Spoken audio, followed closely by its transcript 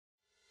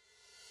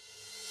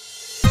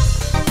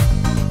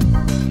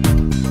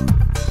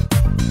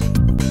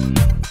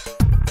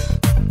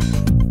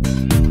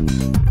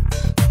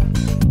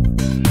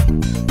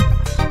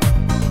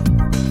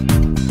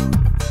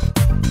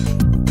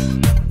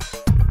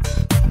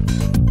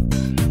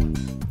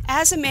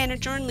As a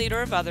manager and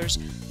leader of others,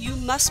 you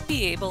must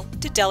be able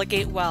to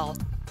delegate well.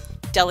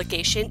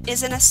 Delegation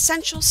is an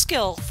essential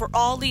skill for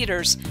all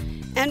leaders,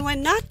 and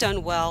when not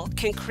done well,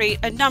 can create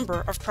a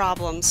number of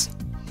problems.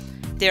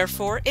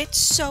 Therefore, it's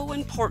so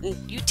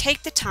important you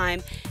take the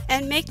time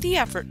and make the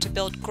effort to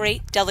build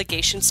great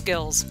delegation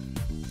skills.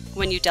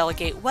 When you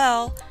delegate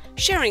well,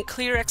 sharing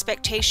clear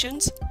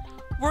expectations,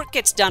 work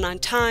gets done on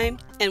time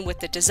and with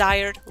the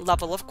desired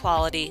level of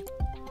quality.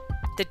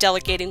 The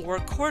Delegating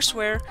Work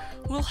courseware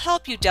will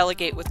help you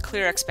delegate with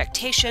clear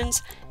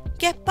expectations,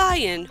 get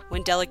buy-in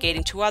when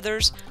delegating to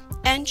others,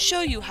 and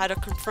show you how to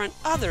confront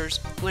others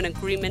when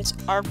agreements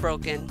are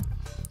broken,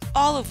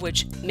 all of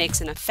which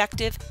makes an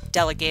effective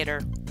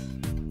delegator.